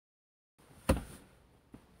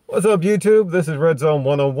What's up, YouTube? This is Red Zone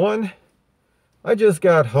 101. I just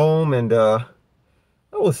got home and I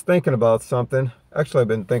was thinking about something. Actually, I've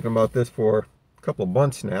been thinking about this for a couple of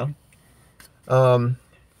months now. My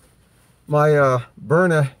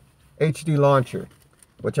Byrna HD launcher,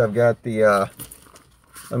 which I've got the,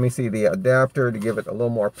 let me see, the adapter to give it a little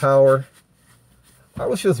more power. I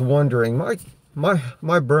was just wondering, my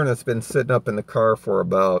Byrna's been sitting up in the car for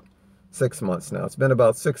about 6 months now. It's been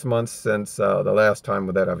about 6 months since the last time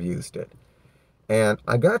that I've used it. And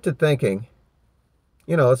I got to thinking,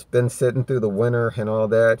 it's been sitting through the winter and all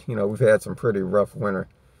that. We've had some pretty rough winter.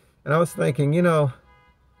 And I was thinking,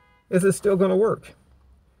 is it still going to work?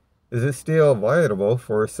 Is it still viable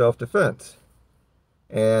for self-defense?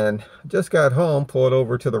 And I just got home, pulled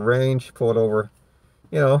over to the range, pulled over,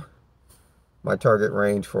 my target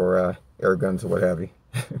range for air guns or what have you.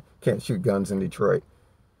 Can't shoot guns in Detroit.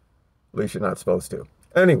 At least you're not supposed to.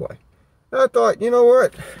 Anyway, I thought, you know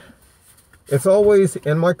what? It's always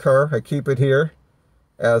in my car. I keep it here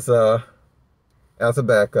as a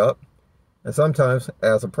backup, and sometimes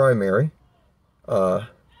as a primary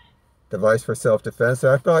device for self-defense.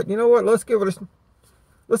 I thought, you know what? Let's give it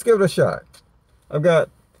a shot. I got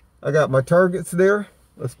my targets there.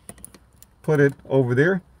 Let's put it over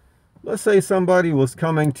there. Let's say somebody was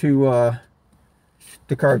coming to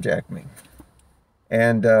carjack me,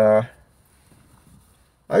 and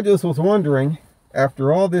I just was wondering,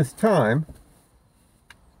 after all this time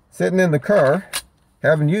sitting in the car,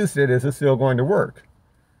 haven't used it, is it still going to work?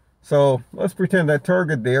 So let's pretend that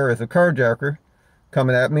target there is a carjacker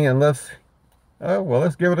coming at me, and let's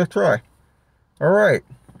give it a try. All right,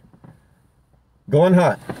 going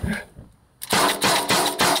hot.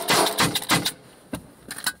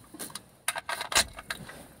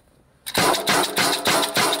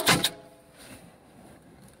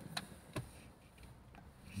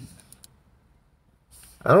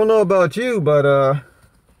 I don't know about you, but I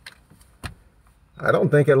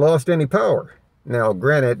don't think it lost any power. Now,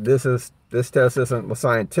 granted, this test isn't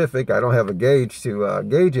scientific. I don't have a gauge to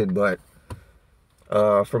gauge it, but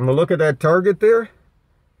from the look of that target there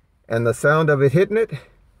and the sound of it hitting it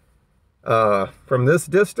from this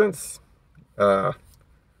distance, I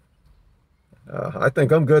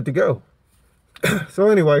think I'm good to go. So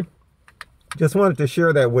anyway, just wanted to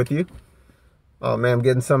share that with you. Oh man, I'm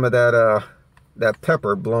getting some of that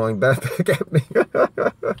pepper blowing back at me.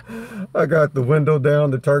 I got the window down,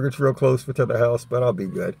 the target's real close to the house, but I'll be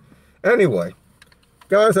good. Anyway,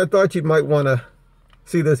 guys, I thought you might want to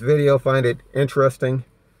see this video, find it interesting,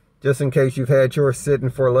 just in case you've had yours sitting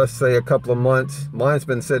for, let's say, a couple of months. Mine's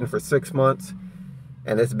been sitting for 6 months,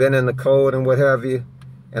 and it's been in the cold and what have you.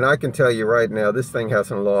 And I can tell you right now, this thing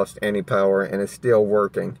hasn't lost any power, and it's still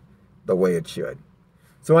working the way it should.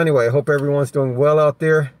 So anyway, I hope everyone's doing well out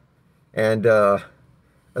there. And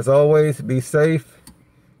as always, be safe,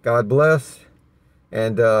 God bless,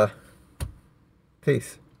 and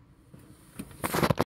peace.